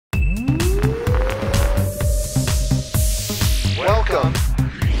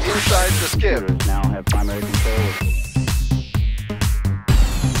inside the S.C.I.F. Now have primary control.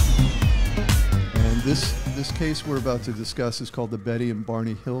 And this case we're about to discuss is called the Betty and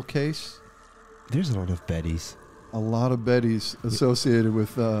Barney Hill case. There's a lot of Bettys. A lot of Bettys associated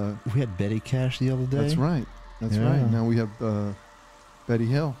with... we had Betty Cash the other day. That's right. That's right. Now we have Betty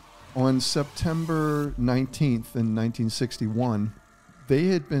Hill. On September 19th in 1961, they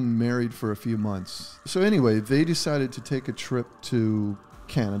had been married for a few months. So anyway, they decided to take a trip to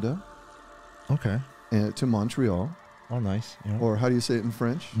Canada. Okay. To Montreal. Oh, nice. Yeah. Or how do you say it in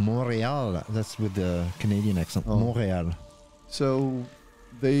French? Montreal. That's with the Canadian accent. Oh. Montreal. So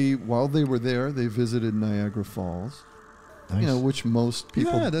while they were there, they visited Niagara Falls. Nice. You know, which most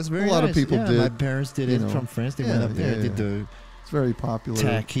people... Yeah, that's very nice. A lot of people did. My parents did it from France. They went up there, did the... It's very popular.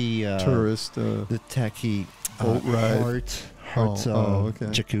 Tacky... tourist... the tacky... boat ride.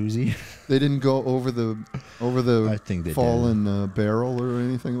 Jacuzzi. They didn't go over the I think they fallen barrel or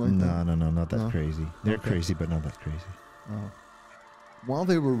anything like that? No, not that crazy. They're crazy, but not that crazy. While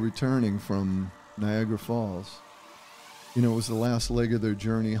they were returning from Niagara Falls, you know, it was the last leg of their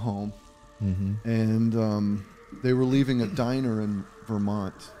journey home. Mm-hmm. And they were leaving a diner in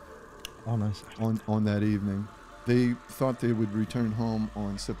Vermont. Oh, nice. On that evening. They thought they would return home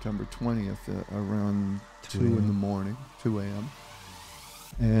on September 20th around 2 in the morning, 2 a.m.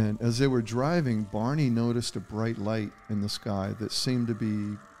 And as they were driving, Barney noticed a bright light in the sky that seemed to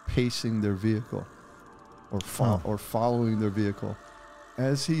be pacing their vehicle or following their vehicle.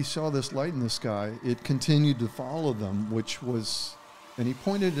 As he saw this light in the sky, it continued to follow them, and he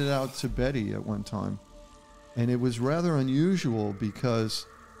pointed it out to Betty at one time. And it was rather unusual because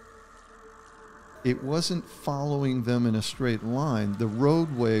it wasn't following them in a straight line. The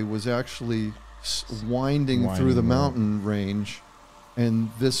roadway was actually winding through the mountain range, and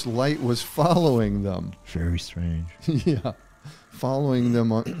this light was following them. Very strange. Yeah, following them,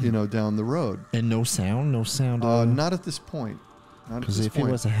 down the road. And no sound. Not at this point. Because if it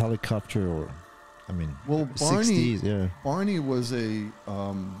was a helicopter Barney, 60s, yeah. Barney was a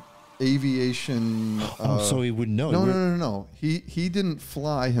aviation. So he would know. No. He didn't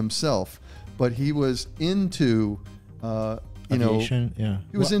fly himself, but he was into. Aviation,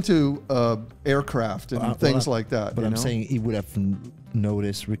 he was into aircraft and things like that. But I'm saying he would have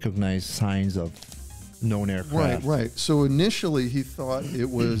recognized signs of known aircraft. Right. So initially he thought it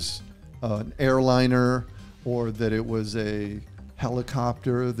was an airliner or that it was a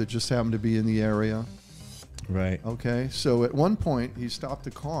helicopter that just happened to be in the area. Right. Okay. So at one point he stopped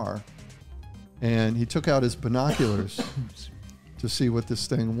the car and he took out his binoculars to see what this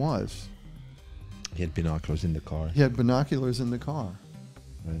thing was. He had binoculars in the car.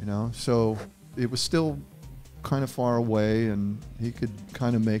 Right. So it was still kind of far away and he could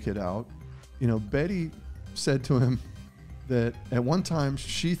kind of make it out. Betty said to him that at one time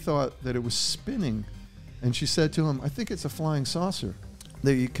she thought that it was spinning, and she said to him, I think it's a flying saucer.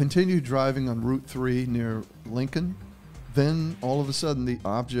 They continued driving on Route 3 near Lincoln. Then all of a sudden the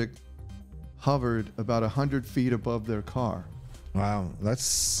object hovered about 100 feet above their car. Wow, that's...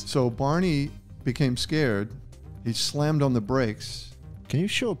 So Barney became scared. He slammed on the brakes. Can you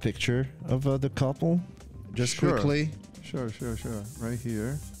show a picture of the couple just quickly? Sure. Right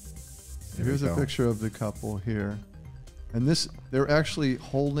here. Here's a picture of the couple here. And they're actually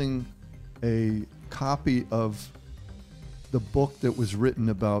holding a copy of the book that was written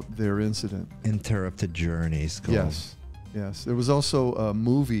about their incident. Interrupted Journeys. Called. Yes. There was also a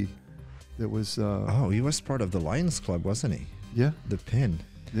movie that was... he was part of the Lions Club, wasn't he? Yeah. The Pin.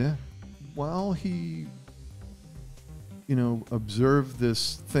 Yeah. While he, observed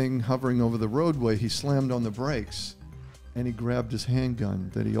this thing hovering over the roadway, he slammed on the brakes and he grabbed his handgun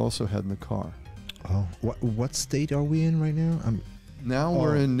that he also had in the car. Oh, what state are we in right now? Now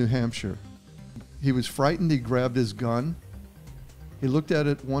we're in New Hampshire. He was frightened. He grabbed his gun. He looked at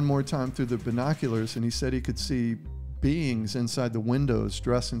it one more time through the binoculars, and he said he could see beings inside the windows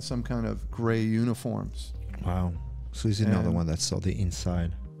dressed in some kind of gray uniforms. Wow. So he's another one that saw the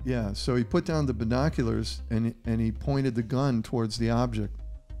inside. Yeah, so he put down the binoculars and he pointed the gun towards the object.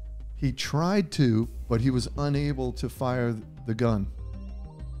 He tried to, but he was unable to fire the gun.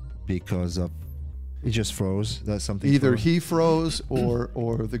 Because of... It just froze? That's something... Either he froze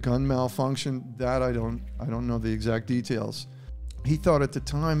or the gun malfunctioned. That I don't know the exact details. He thought at the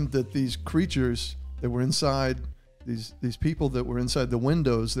time that these creatures that were inside, these people that were inside the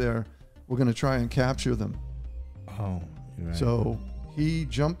windows there, were going to try and capture them. Oh, you're right. So he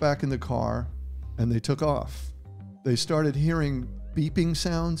jumped back in the car and they took off. They started hearing beeping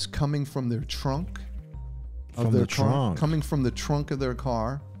sounds coming from their trunk. Coming from the trunk of their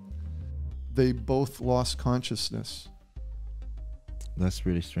car. They both lost consciousness. That's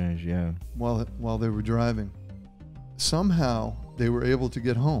really strange. Yeah. while they were driving. Somehow they were able to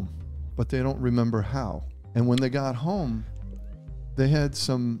get home, but they don't remember how. And when they got home, they had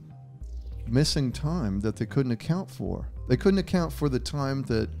some missing time that they couldn't account for. They couldn't account for the time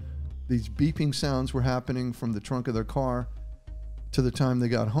that these beeping sounds were happening from the trunk of their car to the time they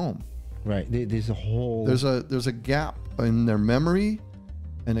got home. Right. There's a whole... There's a gap in their memory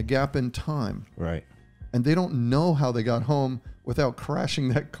and a gap in time. Right. And they don't know how they got home without crashing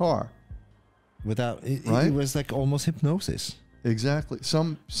that car. Without... Right? It was like almost hypnosis. Exactly.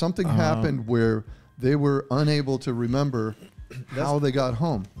 Something happened where they were unable to remember how they got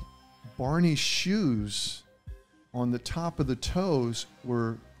home. Barney's shoes on the top of the toes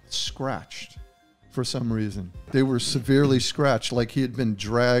were scratched for some reason. They were severely scratched, like he had been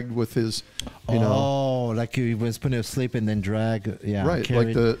dragged with his, you know. Oh, like he was put to sleep and then drag. Yeah. Right.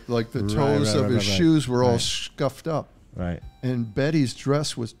 Carried. Like the toes of his shoes were all scuffed up. Right. And Betty's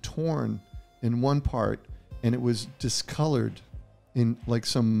dress was torn in one part, and it was discolored in like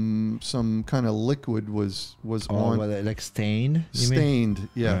some kind of liquid was on. Well, like stained? Stained,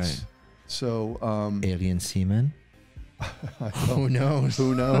 yes. Right. So alien semen. Who knows?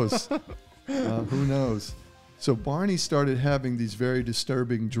 Who knows? Who knows? So Barney started having these very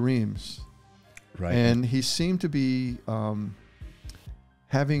disturbing dreams. Right. And he seemed to be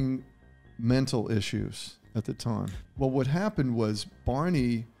having mental issues at the time. Well, what happened was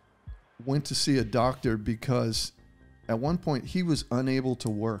Barney went to see a doctor because at one point he was unable to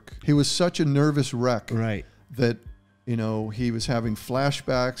work. He was such a nervous wreck Right. that, you know, he was having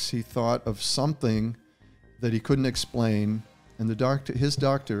flashbacks. He thought of something that he couldn't explain. And his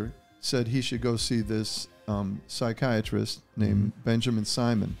doctor said he should go see this psychiatrist named Benjamin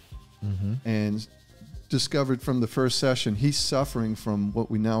Simon, and discovered from the first session he's suffering from what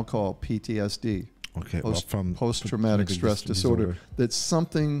we now call PTSD, from post-traumatic stress disorder, that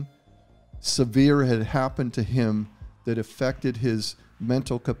something severe had happened to him that affected his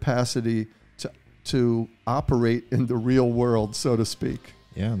mental capacity to operate in the real world, so to speak.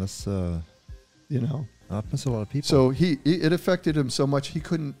 Yeah, that's you know. Happens to a lot of people. So it affected him so much he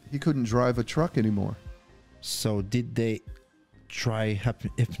couldn't drive a truck anymore. So did they try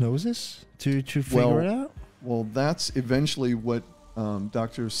hypnosis to figure it out? Well, that's eventually what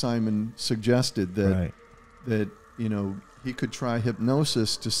Dr. Simon suggested, that you know, he could try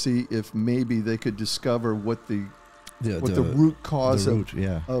hypnosis to see if maybe they could discover what the root cause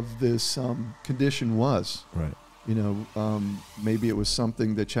of this condition was. Right. You know, maybe it was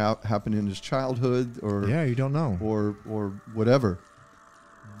something that happened in his childhood, or you don't know, or whatever.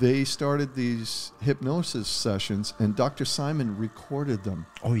 They started these hypnosis sessions, and Dr. Simon recorded them.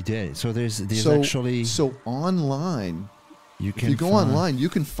 Oh, he did. So there's actually online. If you go online, you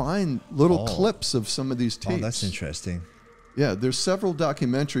can find little clips of some of these tapes. Oh, that's interesting. Yeah, there's several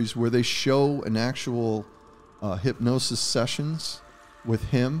documentaries where they show an actual hypnosis sessions with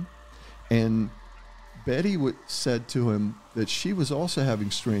him, and Betty said to him that she was also having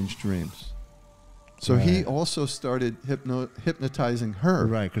strange dreams. So he also started hypnotizing her.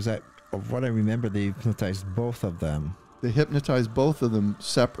 Right, because of what I remember, they hypnotized both of them. They hypnotized both of them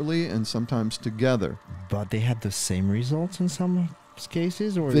separately and sometimes together. But they had the same results in some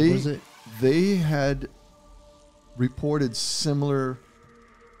cases, or was it? They had reported similar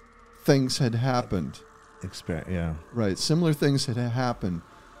things had happened. Yeah. Right, similar things had happened.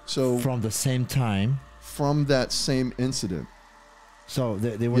 So from the same time. From that same incident. So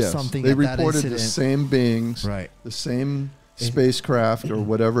there was something. They reported the same beings, right? The same spacecraft or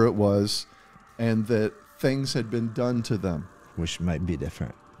whatever it was, and that things had been done to them, which might be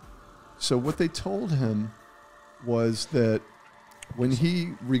different. So what they told him was that when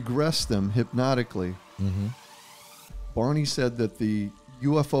he regressed them hypnotically, Barney said that the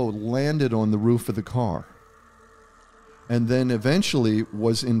UFO landed on the roof of the car, and then eventually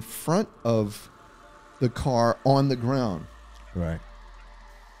was in front of the car on the ground. Right.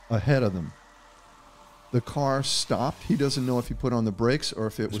 Ahead of them. The car stopped. He doesn't know if he put on the brakes or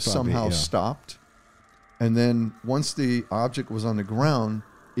if it was somehow stopped. And then once the object was on the ground,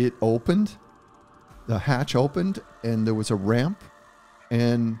 it opened. The hatch opened, and there was a ramp.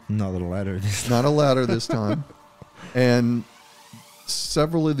 And not a ladder this time. Not a ladder this time. And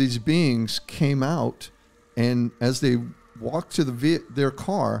several of these beings came out, and as they walked to their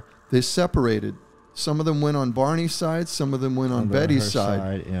car, they separated. Some of them went on Barney's side, some of them went on Betty's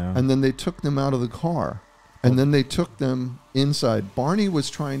side, and then they took them out of the car, and then they took them inside. Barney was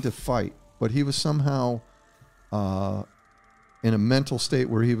trying to fight, but he was somehow in a mental state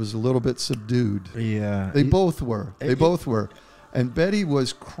where he was a little bit subdued. Yeah. They both were. And Betty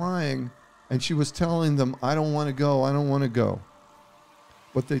was crying, and she was telling them, I don't want to go, I don't want to go.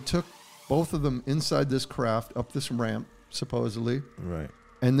 But they took both of them inside this craft, up this ramp, supposedly. Right.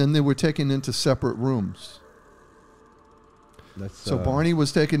 And then they were taken into separate rooms. So Barney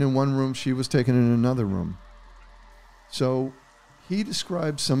was taken in one room, she was taken in another room. So he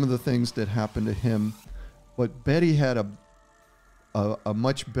described some of the things that happened to him, but Betty had a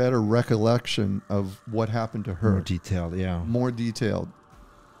much better recollection of what happened to her. More detailed, yeah. More detailed.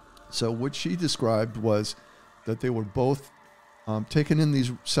 So what she described was that they were both taken in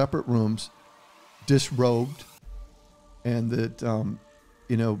these separate rooms, disrobed, and that,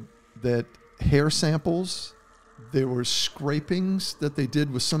 that hair samples, there were scrapings that they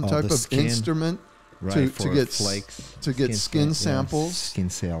did with some type of skin. instrument Right, to get flakes, to get skin samples,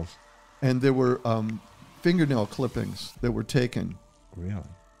 skin cells, and there were fingernail clippings that were taken. Really?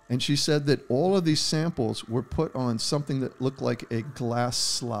 And she said that all of these samples were put on something that looked like a glass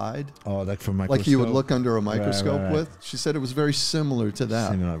slide. Oh, like from microscope? Like you would look under a microscope right. with. She said it was very similar to that.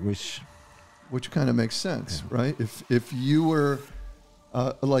 Similar, which kind of makes sense, right? If you were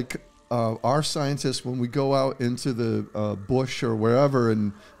our scientists, when we go out into the bush or wherever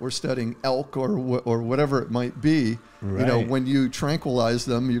and we're studying elk or whatever it might be, right. When you tranquilize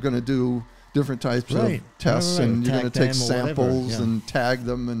them, you're going to do different types of tests, and you're going to take samples and tag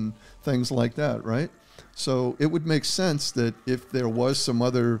them and things like that, right? So it would make sense that if there was some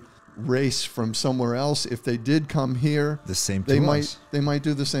other race from somewhere else, if they did come here, they might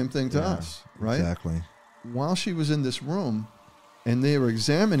do the same thing to us, right? Exactly. While she was in this room and they were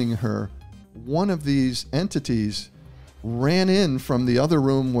examining her, one of these entities ran in from the other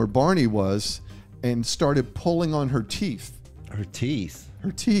room where Barney was and started pulling on her teeth. Her teeth?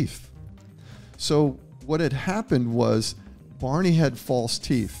 Her teeth. So what had happened was Barney had false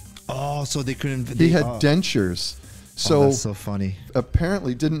teeth. Oh, so they couldn't... He had dentures. So that's so funny.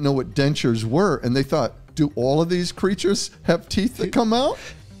 Apparently didn't know what dentures were, and they thought, do all of these creatures have teeth that come out?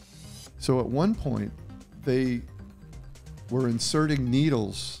 So at one point, they were inserting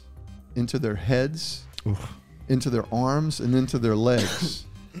needles into their heads, into their arms, and into their legs.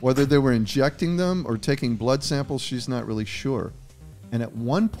 Whether they were injecting them or taking blood samples, she's not really sure. And at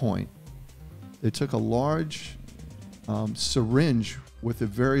one point, they took a large syringe with a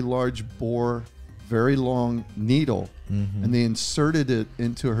very large bore, very long needle, and they inserted it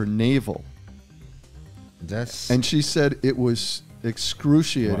into her navel. And she said it was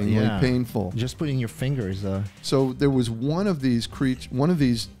excruciatingly painful. Just putting your fingers. So there was one of these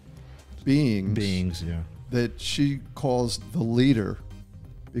beings yeah, that she calls the leader,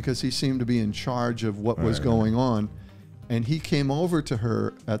 because he seemed to be in charge of what was going on. And he came over to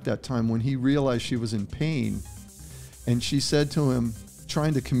her at that time when he realized she was in pain. And she said to him,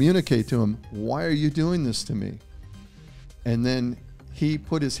 trying to communicate to him, why are you doing this to me? And then he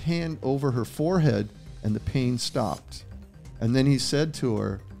put his hand over her forehead and the pain stopped. And then he said to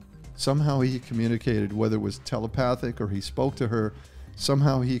her, somehow he communicated, whether it was telepathic or he spoke to her,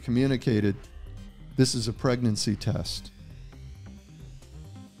 somehow he communicated, this is a pregnancy test.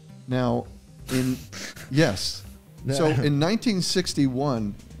 Now, yes. So in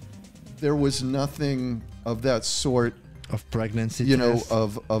 1961, there was nothing of that sort of pregnancy test?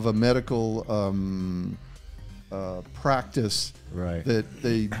 of a medical practice that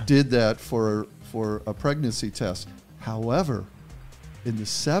they did that for a pregnancy test. However, in the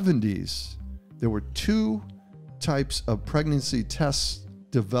 70s, there were two types of pregnancy tests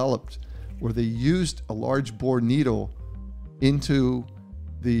developed where they used a large bore needle into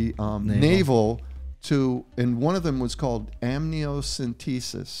the navel and one of them was called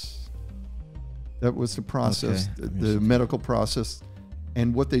amniocentesis. That was the process, the medical process.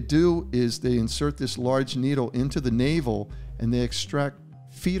 And what they do is they insert this large needle into the navel and they extract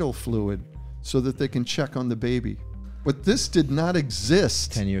fetal fluid so that they can check on the baby. But this did not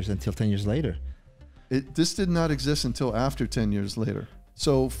exist. Until 10 years later. This did not exist until after 10 years later.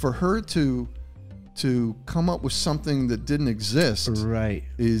 So for her to come up with something that didn't exist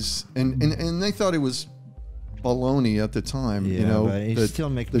is and they thought it was baloney at the time,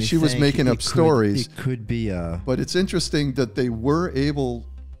 that she was making up stories. It could be but it's interesting that they were able,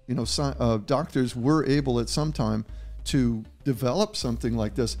 doctors were able at some time to develop something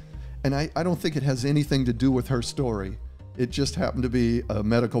like this. And I don't think it has anything to do with her story. It just happened to be a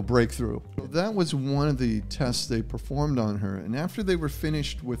medical breakthrough. That was one of the tests they performed on her. And after they were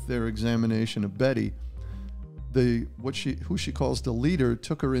finished with their examination of Betty, who she calls the leader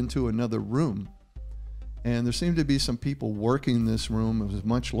took her into another room. And there seemed to be some people working in this room. It was a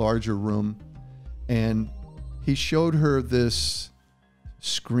much larger room. And he showed her this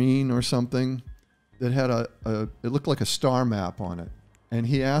screen or something that had it looked like a star map on it. And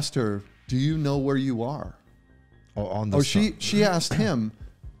he asked her, do you know where you are? She she asked him,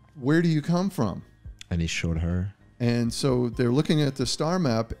 where do you come from? And he showed her. And so they're looking at the star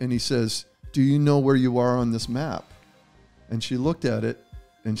map, and he says, do you know where you are on this map? And she looked at it,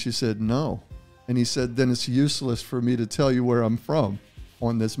 and she said, no. And he said, then it's useless for me to tell you where I'm from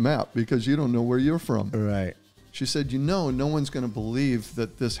on this map because you don't know where you're from. Right. She said, no one's going to believe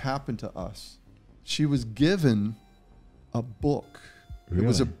that this happened to us. She was given a book. Really?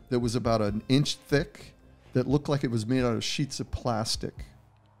 It was about an inch thick that looked like it was made out of sheets of plastic.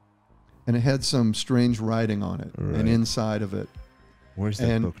 And it had some strange writing on it. Right. And inside of it. Where's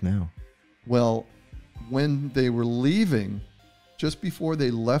that book now? Well, when they were leaving, just before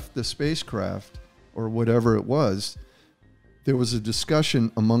they left the spacecraft or whatever it was, there was a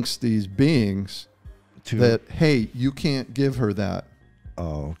discussion amongst these beings that, hey, you can't give her that.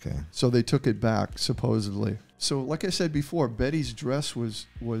 Oh, okay. So they took it back, supposedly. So like I said before, Betty's dress was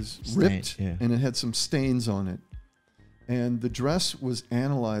ripped, and it had some stains on it. And the dress was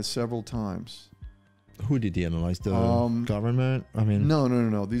analyzed several times. Who did he analyze? The government? I mean,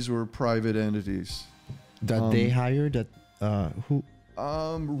 No. These were private entities. That they hired? Who?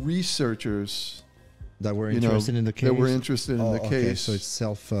 Researchers. That were interested in the case? That were interested in the case. So it's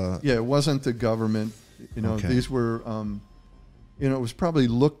self... yeah, it wasn't the government. These were... it was probably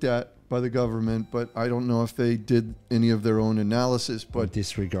looked at by the government, but I don't know if they did any of their own analysis. But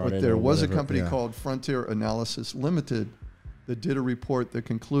there was a company called Frontier Analysis Limited that did a report that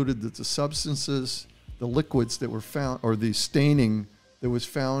concluded that the substances, the liquids that were found, or the staining that was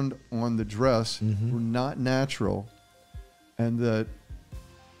found on the dress were not natural, and that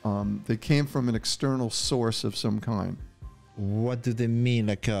they came from an external source of some kind. What do they mean?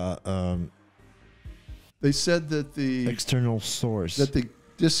 Like they said that the external source, that the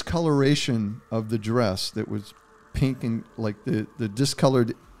discoloration of the dress that was pink, and like the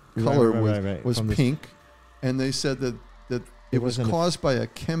discolored color was pink, and they said that it was caused by a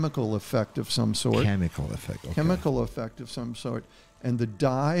chemical effect of some sort. Chemical effect. Okay. Chemical effect of some sort, and the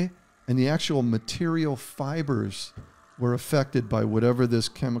dye and the actual material fibers were affected by whatever this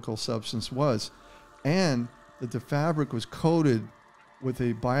chemical substance was, and that the fabric was coated with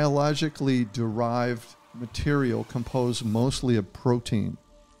a biologically derived material composed mostly of protein.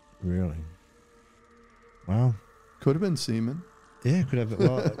 Really? Wow. Could have been semen. Yeah, could have.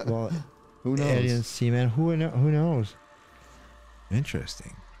 Well, who knows? Alien semen. Who knows?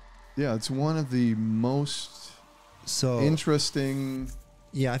 Interesting. Yeah, it's one of the most interesting.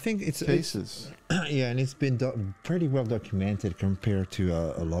 Yeah, I think it's cases. Yeah, and it's been pretty well documented compared to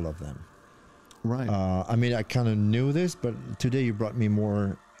a lot of them. Right. I mean, I kind of knew this, but today you brought me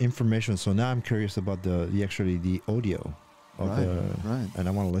more information, so now I'm curious about the audio of and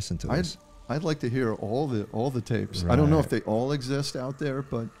I want to listen to this. I'd like to hear all the tapes. Right. I don't know if they all exist out there,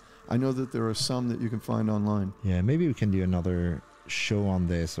 but I know that there are some that you can find online. Yeah, maybe we can do another show on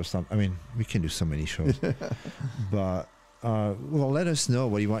this or something. I mean, we can do so many shows, but well, let us know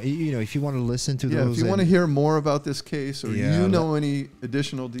what you want. If you want to listen to those. If you want to hear more about this case, or any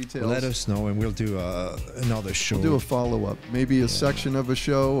additional details, let us know, and we'll do another show. We'll do a follow-up, maybe a section of a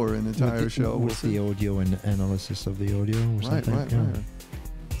show or an entire show. With the audio and analysis of the audio or something. Right.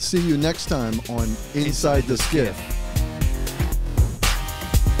 See you next time on Inside the S.C.I.F.